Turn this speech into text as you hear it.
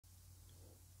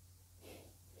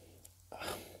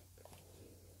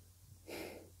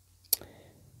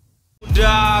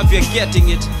love you're getting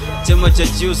it. Chema cha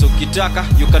juice ukitaka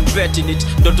you can bet in it.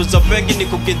 Ndoto za bengi ni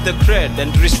kuget the cred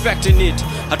and respecting it.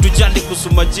 Hatujali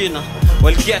kusoma jina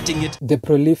while getting it. The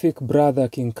prolific brother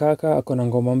King Kaka akona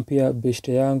ngoma mpya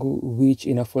Beshte Yangu, which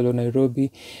ina follow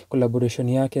Nairobi, collaboration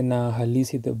yake na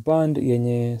Halisi the band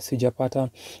yenye sijapata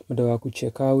muda wa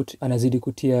kucheck out. Anazidi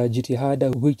kutia jitihada,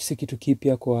 which si kitu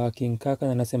kipya kwa King Kaka,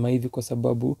 na anasema hivi kwa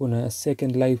sababu una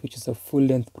Second Life, which is a full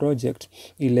length project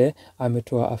ile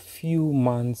ametoa a few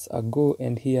months ago,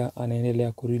 and here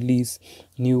anaendelea kurelease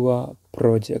newer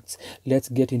projects.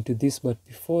 Let's get into this, but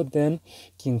before then,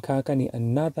 King Kaka ni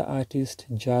another artist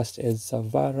just as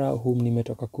Savara whom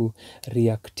nimetoka ku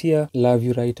reactia. Love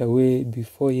You Right Away,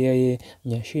 Before Yeye,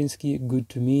 Nyashinsky, Good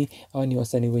to Me, au ni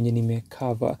wasanii wenye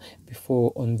nimecover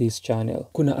before on this channel.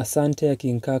 Kuna Ahsante ya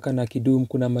King Kaka na Kidum,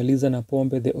 kuna Maliza na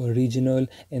Pombe the original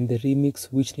and the remix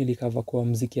which nilikava kwa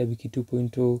mziki ya wiki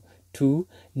 2.2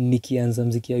 nikianza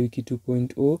mziki ya wiki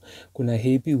 2.0. kuna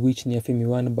Happy which ni ya Femi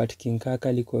One but King Kaka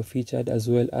alikuwa featured as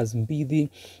well as Mbidhi,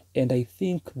 and I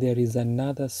think there is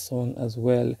another song as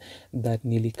well that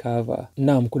nilikava.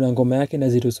 Naam, kuna ngoma yake na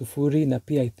 0 na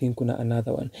pia I think kuna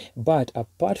another one, but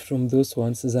apart from those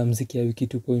ones za mziki ya wiki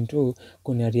 2.0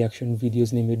 kuna reaction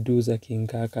videos nimedu za King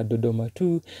Kaka. Dodoma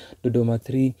 2, Dodoma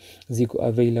 3 ziko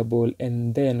available,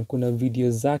 and then kuna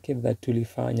videos zake that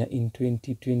tulifanya in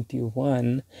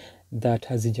 2021 that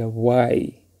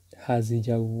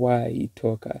hazijawahi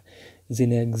toka,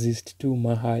 zina exist tu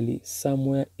mahali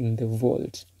somewhere in the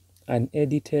vault,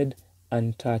 unedited,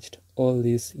 untouched all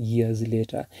these years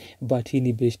later. But hii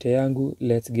ni Beshte Yangu,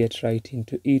 let's get right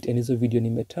into it. And hizo video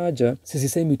nimetaja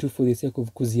sisemi tu for the sake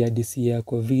of kuziadisia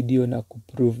kwa video na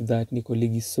kuprove that niko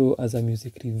ligi so as a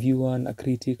music reviewer na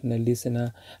critic na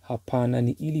listener. Hapana,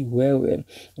 ni ili wewe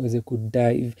uweze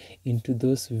kudive into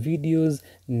those videos,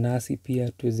 nasi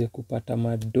pia tuweze kupata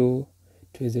mado,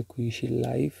 tuweze kuishi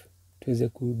life, tuweze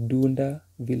kudunda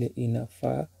vile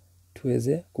inafaa,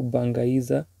 tuweze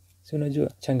kubangaiza. Si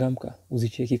unajua, changamka,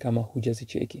 uzicheki kama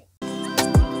hujazicheki.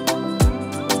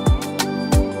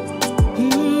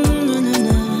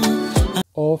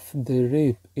 Off the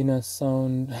rip in a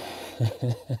sound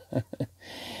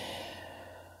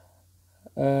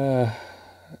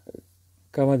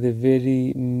kama the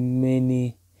very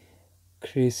many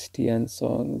Christian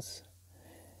songs,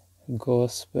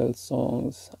 gospel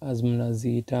songs as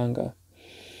mnaziitanga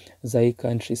za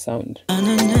country sound.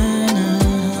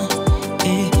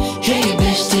 Hey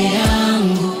Beshte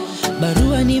Yangu,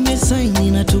 barua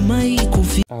nimesaini natumai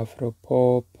kufikia.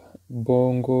 Afropop,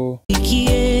 bongo.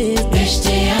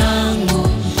 Beshte Yangu,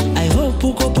 I hope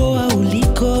uko poa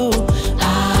uliko.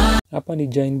 Hapa ni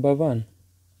Jain Bavan.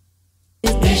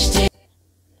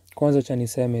 Kwanza cha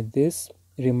niseme, this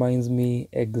reminds me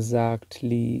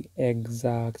exactly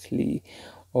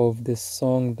of the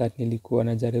song that nilikuwa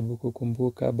najaribu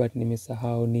kukumbuka but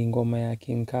nimesahau. Ni ngoma ya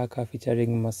King Kaka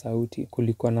featuring Masauti.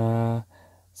 Kulikuwa na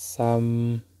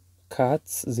some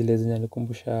cuts zile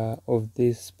zinanikumbusha of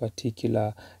this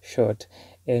particular shot,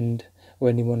 and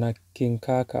when nimeona King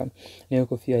Kaka niyo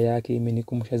kofia yake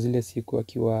imenikumbusha zile siku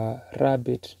akiwa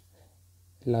Rabbit,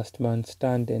 Last Man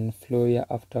Stand and Floya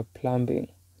After Plumbing.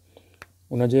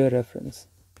 Unajua reference?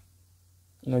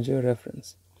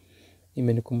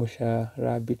 Imenikumbusha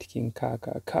Rabbit, King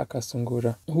Kaka, Kaka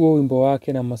Sungura. Huo wimbo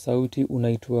wake na Masauti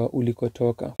unaitwa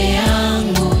Ulikotoka.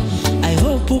 Yangu, I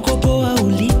hope uko poa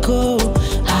uliko.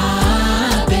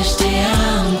 Beshte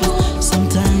Yangu,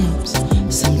 sometimes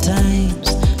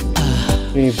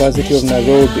University of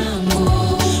Nairobi.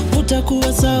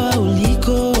 utakuwa sawa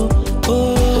uliko.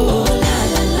 Oh la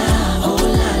la la, oh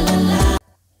la la la.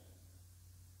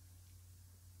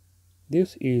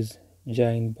 This is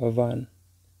Jain Bavan.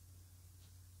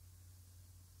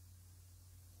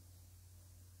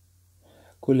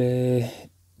 Kule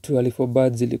tualifo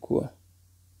bad zilikuwa.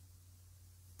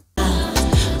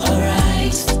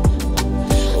 Alright.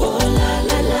 Oh la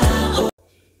la la.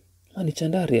 Ni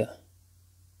Chandaria.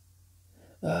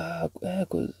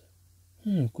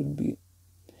 Could be.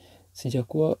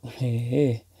 Sijakuwa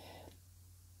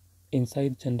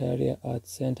inside Chandaria Art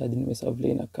Center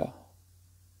nimesavile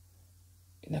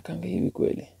inakanga hivi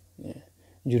kweli.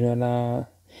 Juna na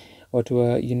watu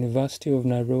wa University of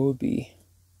Nairobi.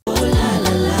 Oh la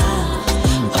la la.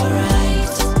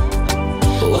 Alright.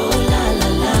 Oh la la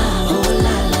la. Oh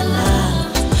la la la.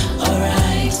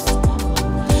 Alright.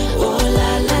 Oh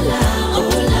la la la. Oh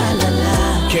la la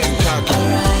la. King Kaka.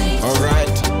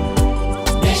 Alright.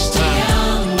 Beshte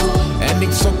Yangu. And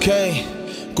it's okay.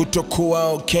 kutokuwa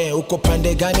okay. Uko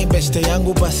pande gani beste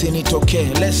yangu basi nitokee.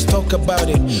 Let's talk about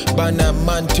it bana,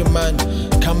 man to man.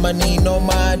 Kama ni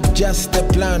noma just the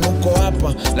plan. Uko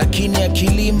hapa lakini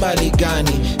akili mbali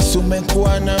gani?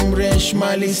 Sumekuwa na mresh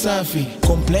mali safi.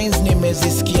 Complaints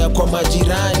nimezisikia kwa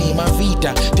majirani.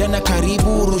 Mavita tena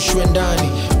karibu urushwe ndani.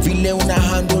 Vile una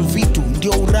handle vitu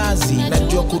ndio urazi.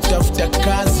 Najua kutafuta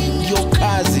kazi ndio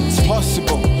kazi. It's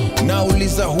possible.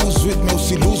 Nauliza who's with me,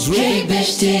 usi lose really. Hey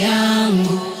beshte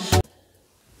yangu.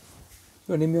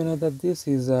 Nimeona that this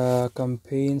is a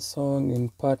campaign song in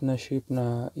partnership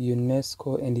na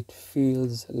UNESCO, and it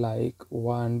feels like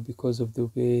one because of the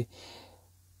way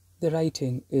the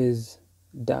writing is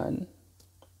done.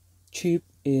 Cheap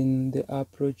in the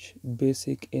approach,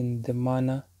 basic in the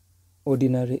manner,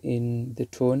 ordinary in the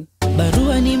tone.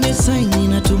 Barua nimesaini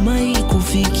natumai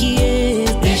kufikie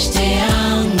beshte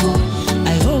yangu.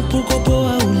 I hope uko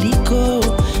poa uliko.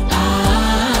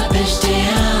 Beshte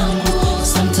yangu.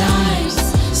 Sometimes.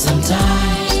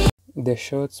 The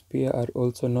shots pia are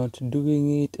also not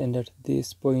doing it, and at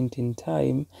this point in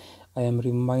time I am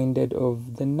reminded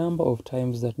of the number of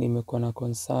times that nimekuwa na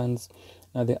concerns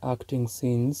na the acting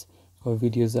scenes kwa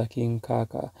videos za King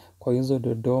Kaka. Kwa hizo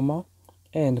Dodoma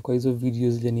and kwa hizo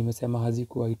videos zile nimesema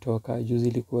hazikuwa itoka. Juzi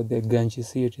ilikuwa the Ganji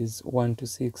series 1 to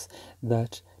 6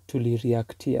 that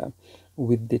tulireactia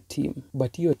with the team.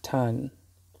 But your turn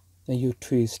na your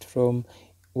twist from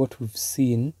what we've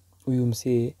seen, huyu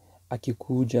msee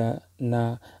akikuja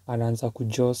na anaanza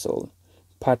kujostle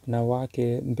partner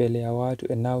wake mbele ya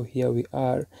watu, and now here we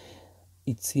are.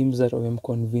 It seems that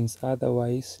wamemconvince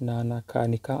otherwise na anakaa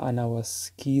nika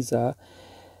anawasikiza.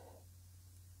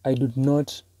 I did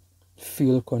not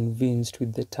feel convinced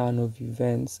with the turn of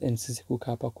events, and sisi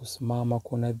kukaa hapa kusimama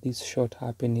kuna this shot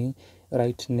happening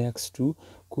right next to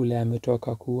kule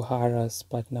ametoka kuharass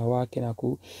partner wake na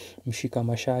kumshika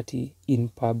mashati in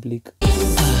public.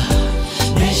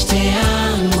 Beshte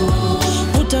yangu,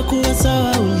 utakuwa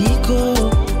sawa uliko.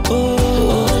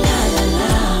 Oh la la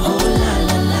la, oh la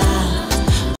la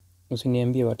la.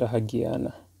 Usiniambie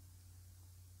watahagiana.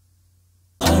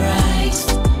 Alright.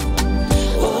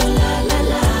 Oh la la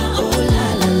la, oh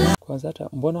la la la. Kwanza hata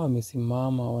mbona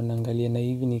wamesimama wanaangalia na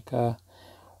hivi nika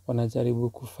wanajaribu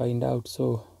kufind out.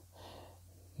 So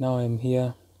now I'm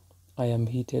here, I am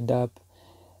heated up.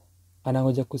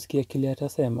 Anangoja kusikia kile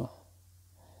atasema.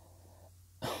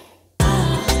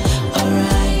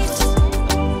 Alright.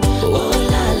 Oh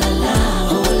la la la,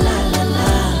 oh la la la.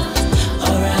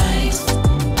 Alright.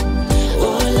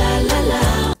 Oh la la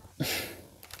la.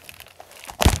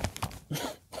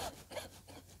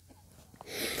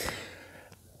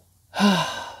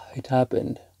 It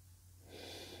happened.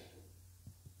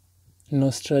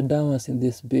 Nostradamus in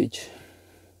this bitch.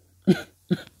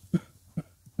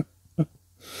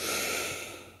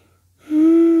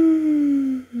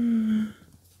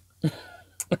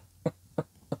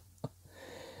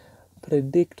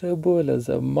 Predictable as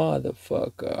a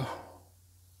motherfucker.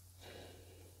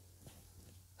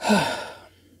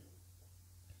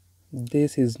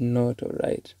 This is not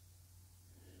alright.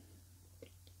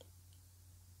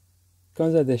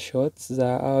 Kwanza the shots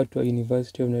za out wa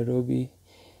University of Nairobi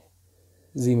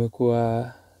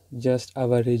zimekuwa just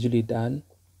averagely done,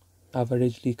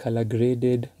 averagely color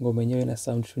graded. Ngoma yenyewe na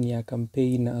sound tune ya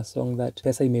campaign na a song that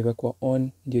pesa imewekwa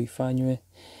on ndio ifanywe.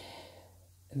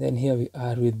 And then here we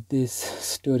are with this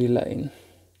storyline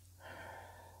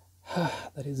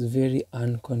that is very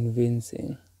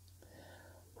unconvincing.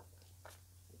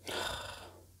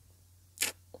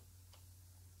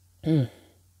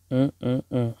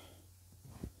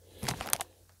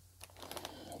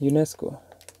 UNESCO,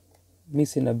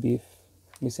 missing a beef.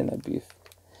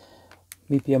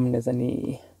 Mi pia mnaweza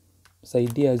ni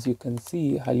saidia. As you can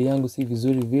see, hali yangu si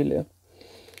vizuri vile.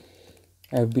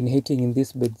 I've been hating in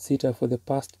this bedsitter for the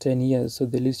past 10 years, so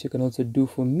the least you can also do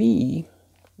for me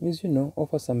is,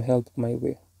 offer some help my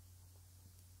way.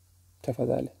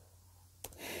 Tafadhali.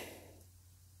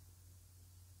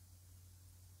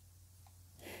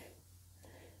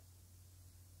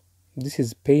 This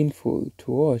is painful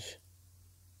to watch.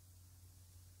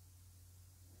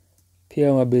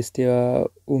 Pia mabeste wa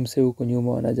umse huko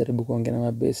nyuma wanajaribu kuongea na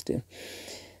mabeste.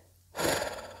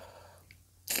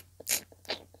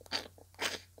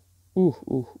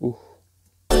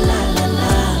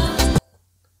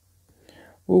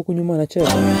 Huko nyuma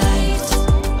anacheza.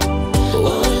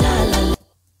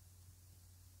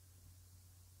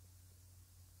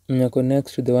 Mnyako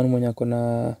next to the one mwenye ako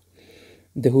na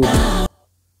the hood.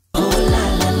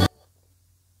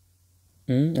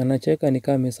 Anacheka ni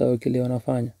kama amesahau kile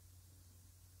wanafanya.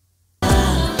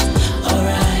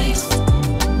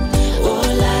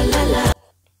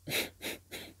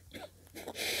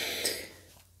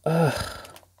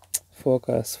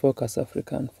 Focus, focus,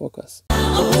 African, focus.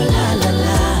 Oh la la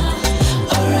la,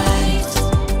 alright.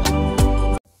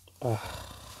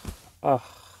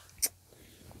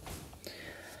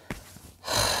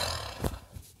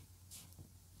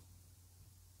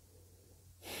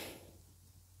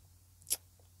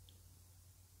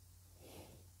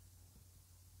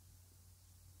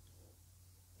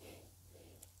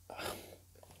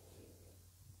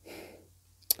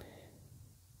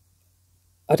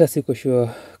 Hata siko sure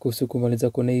kuhusu kumaliza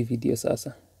kuona hii video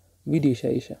sasa. Video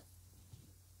ishaisha.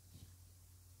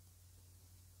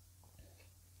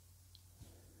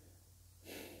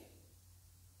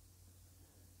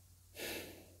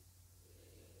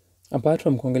 Apart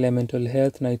from kuongelea mental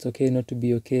health na it's okay not to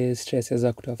be okay, stresses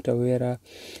za kutafuta wera,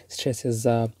 stresses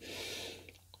za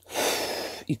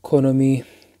economy,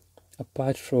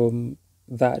 apart from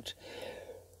that,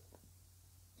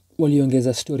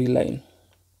 waliongeza storyline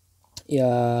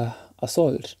ya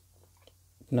assault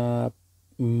na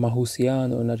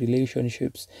mahusiano na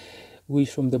relationships, which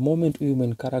from the moment huyu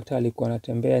main character alikuwa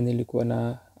anatembea nilikuwa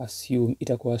na assume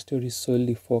itakuwa story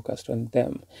solely focused on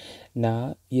them,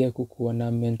 na ye kukuwa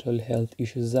na mental health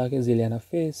issues zake zile ana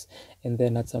face, and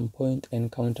then at some point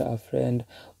encounter a friend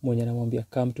mwenye anamwambia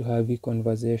come to have a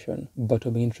conversation, but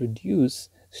wameintroduce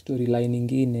storyline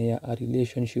ingine ya a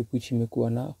relationship which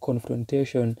imekuwa na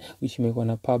confrontation, which imekuwa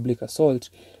na public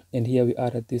assault, and here we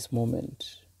are at this moment.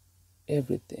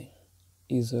 Everything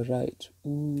is alright.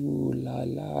 Ooh la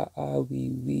la, ah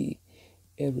oui oui.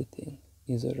 Everything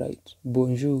is alright.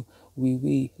 Bonjour, oui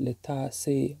oui, l'état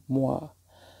c'est moi.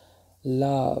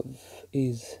 Love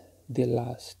is the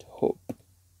last hope.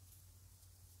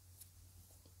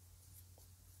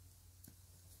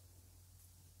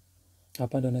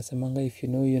 Hapa ndo nasemanga if you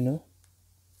know you know.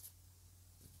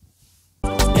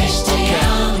 Beshte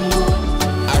Yangu.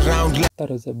 That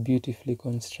was a beautifully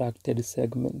constructed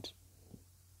segment.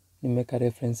 Nimeka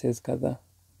references kadhaa.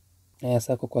 Na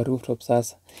sasa kwa rooftop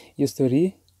sasa. Hiyo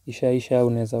story ishaisha,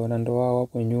 unaweza ona ndo wao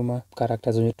hapo nyuma,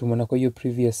 characters wenye tumeona kwa hiyo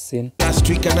previous scene. Last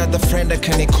week another friend I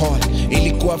can call.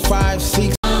 Ilikuwa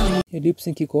 5-6. Hiyo lip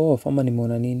sync iko off ama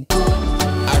nimeona nini?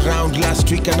 Around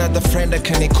last week another friend I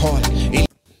can call.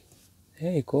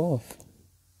 Hey, iko off.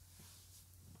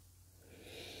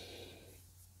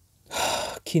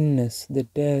 Kinness, the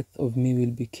death of me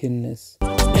will be kinness.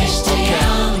 Beshte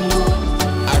Yangu.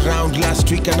 Around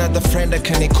last week another friend I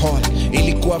can call.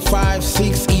 Ilikuwa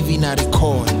 5-6 hivi na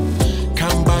recall.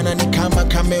 Kambana ni kama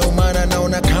kameumana,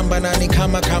 naona kambana ni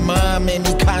kama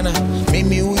amenikana.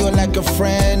 Mimi huyo like a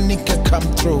friend nika come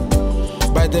through.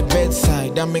 By the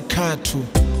bedside amekaa tu.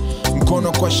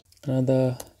 Mkono kwa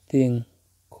Another thing,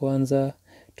 kwanza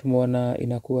tumeona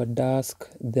inakuwa dusk,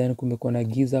 then kumekuwa na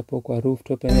giza hapo kwa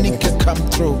rooftop, and then nika come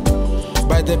through.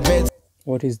 By the bedside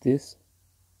what is this?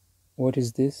 What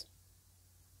is this?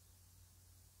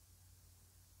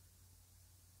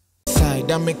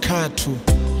 amekaa tu.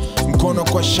 Mkono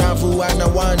kwa shavu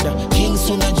anawanda. Kings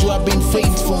unajua been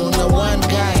faithful na one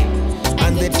guy,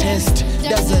 and the test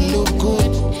doesn't look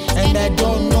good, and I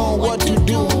don't know what to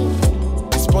do.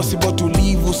 It's possible to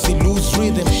leave, usi lose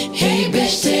rhythm. Hey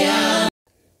Beshte Yangu.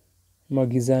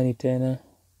 Magizani tena.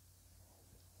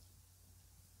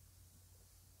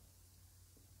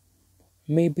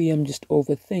 Maybe I'm just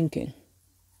overthinking.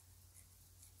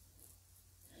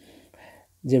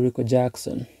 Jericho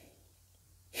Jackson.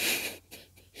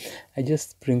 I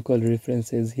just sprinkle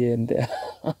references here and there.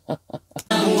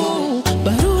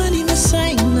 Barua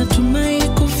nimesign natumai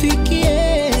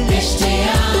kufikie. Beshte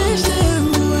Yangu. Beshte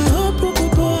Yangu, I hope uko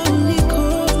poa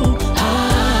uliko.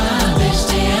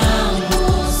 Beshte Yangu.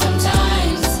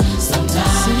 Sometimes.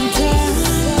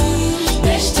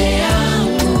 Beshte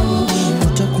Yangu.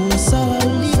 Utakuwa sawa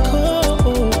uliko.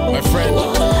 My friend, be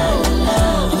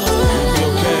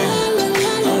okay.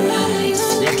 Alright.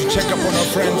 We have to check up on our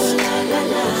friends.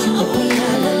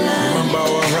 Remember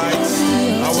our rights,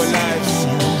 our lives,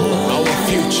 our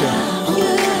future,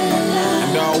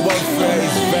 and our welfare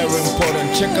is very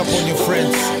important. Check up on your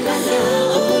friends. And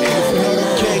if you're not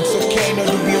okay, it's okay not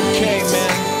to be okay,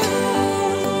 man.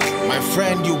 My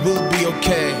friend, you will be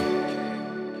okay.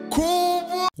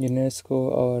 Cool.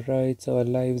 UNESCO, our rights, our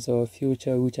lives, our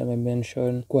future, which I may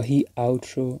mention kwa hii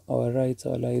outro. Our rights,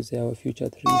 our lives, our future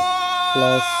 3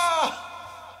 plus.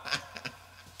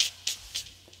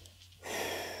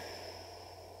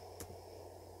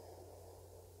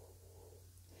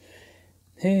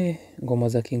 Hey, ngoma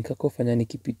za King Kaka fanya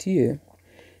nikipitie.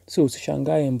 So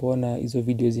usishangae mbona hizo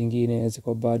video zingine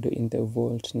ziko bado in the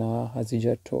vault na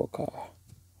hazijatoka.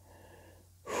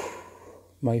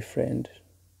 My friend,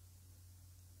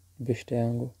 Beshte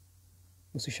Yangu,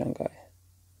 usishangae.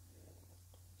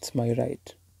 It's my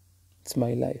right. It's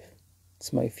my life,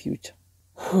 it's my future.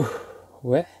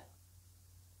 We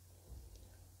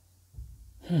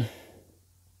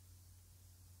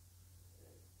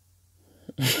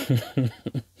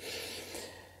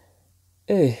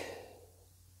eh,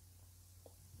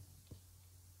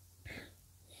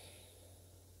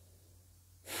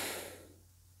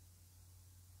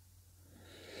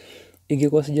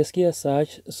 ingekuwa sijasikia such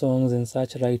songs and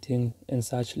such writing and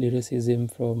such lyricism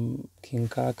from King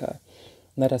Kaka,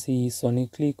 not as he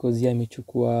sonically, cause yeye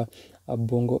amechukua a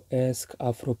bongo-esque,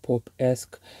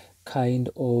 afro-pop-esque kind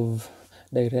of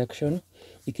direction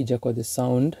ikija kwa the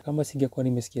sound. Kama singekuwa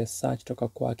nimesikia such toka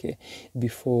kwake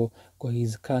before kwa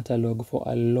his catalog for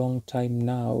a long time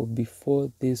now, before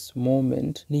this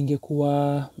moment,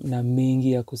 ningekuwa na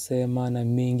mengi ya kusema na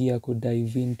mengi ya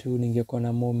kudive into, ningekuwa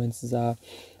na moments za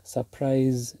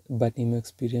surprise, but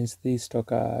experience this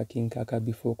toka King Kaka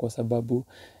before kwa sababu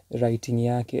writing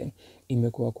yake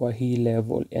imekuwa kwa hii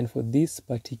level. And for this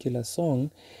particular song,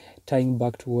 tying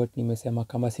back to what nimesema,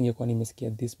 kama singekuwa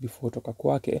nimesikia this before toka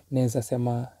kwake, naweza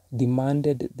sema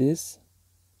demanded this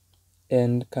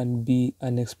and can be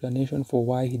an explanation for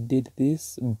why he did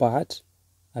this, but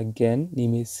again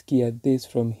nimesikia this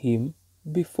from him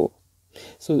before.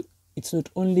 So it's not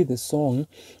only the song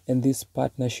and this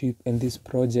partnership and this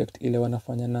project ile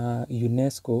wanafanya na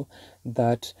UNESCO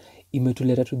that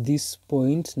imetuleta to this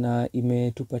point na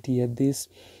imetupatia this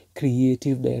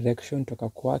creative direction toka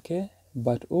kwake,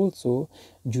 but also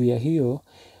juu ya hiyo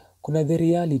kuna the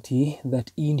reality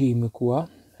that hii ndio imekuwa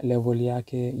level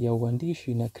yake ya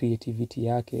uandishi na creativity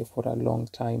yake for a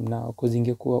long time now. Cause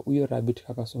ingekuwa huyo Rabbit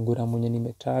Kaka Sungura mwenye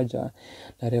nimetaja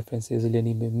na references zile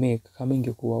nimemake, kama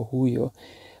ingekuwa huyo,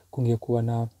 kungekuwa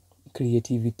na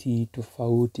creativity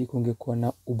tofauti, kungekuwa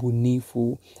na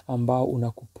ubunifu ambao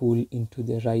unakupull into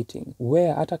the writing,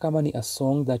 where hata kama ni a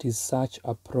song that is such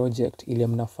a project ile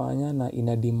mnafanya na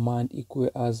ina demand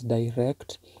ikuwe as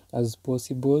direct as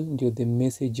possible, ndio the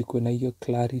message ikuwe na hiyo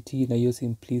clarity na hiyo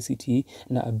simplicity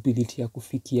na ability ya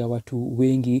kufikia watu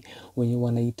wengi wenye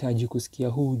wanahitaji kusikia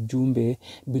huu ujumbe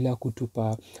bila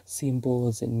kutupa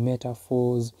symbols and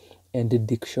metaphors and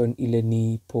diction ile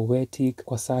ni poetic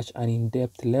kwa such an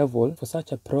in-depth level. For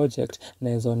such a project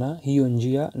naezona hiyo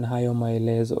njia na hayo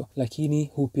maelezo, lakini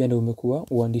huu pia ndio umekuwa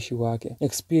uandishi wake.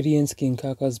 Experience King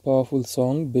Kaka's powerful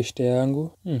song Beshte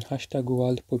Yangu,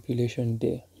 #World Population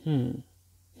Day,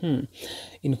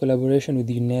 in collaboration with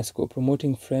UNESCO,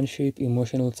 promoting friendship,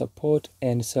 emotional support,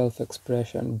 and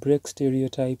self-expression, break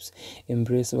stereotypes,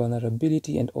 embrace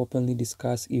vulnerability, and openly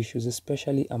discuss issues,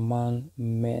 especially among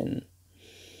men.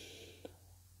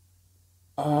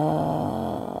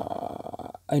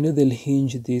 I know they'll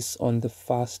hinge this on the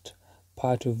first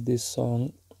part of this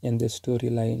song and the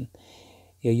storyline,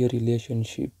 your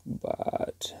relationship,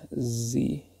 but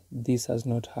this has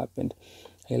not happened,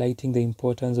 highlighting the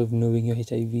importance of knowing your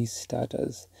HIV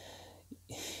status.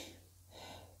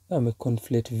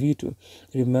 Conflict vitu.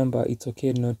 Remember, it's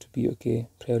okay not to be okay.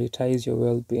 Prioritize your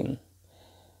well-being.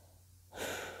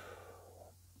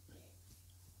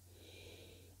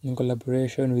 In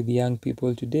collaboration with young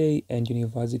people today and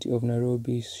University of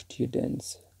Nairobi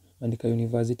students. Andika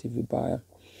University vibaya.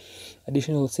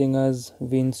 Additional singers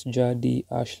Vince Jadi,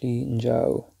 Ashley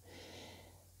Njau.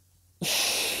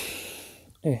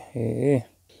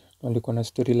 Walikuwa na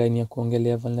storyline ya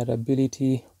kuongelea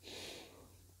vulnerability,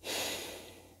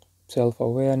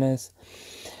 self-awareness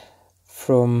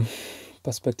from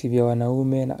perspective ya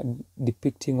wanaume na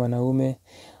depicting wanaume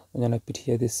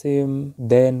wanapitia the same,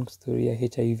 then story ya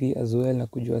HIV as well na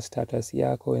kujua status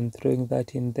yako and throwing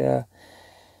that in there.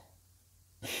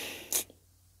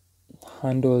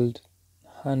 handled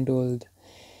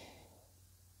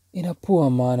in a poor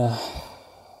manner.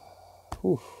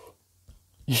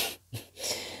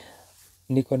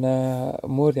 Niko na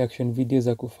more reaction videos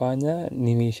za kufanya,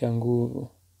 nimeisha nguvu.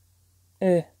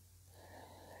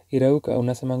 Irauka,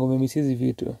 unasema umemisizi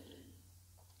vitu.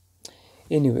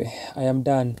 Anyway, I am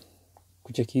done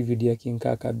kucheki video ya King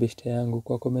Kaka Beshte Yangu.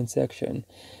 Kwa comment section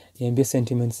niambie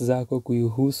sentiments zako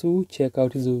kuihusu. Check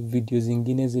out hizo video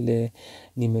zingine zile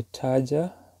nimetaja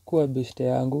kwa Beshte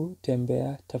Yangu.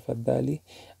 Tembea tafadhali,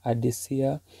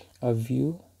 adisia a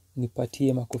view,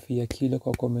 nipatie makofi ya kilo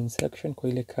kwa comment section kwa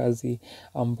ile kazi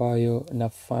ambayo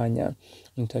nafanya.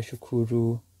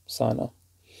 Nitashukuru sana.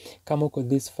 Kama uko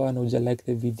this far na uja like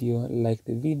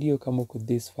the video. Kama uko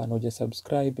this far na uja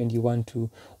subscribe and you want to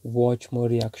watch more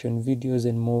reaction videos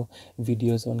and more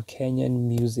videos on Kenyan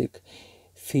music,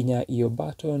 finya iyo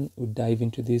button, dive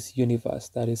into this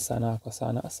universe. That is sana kwa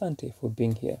sana. Asante for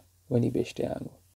being here. Weni Beshte Yangu.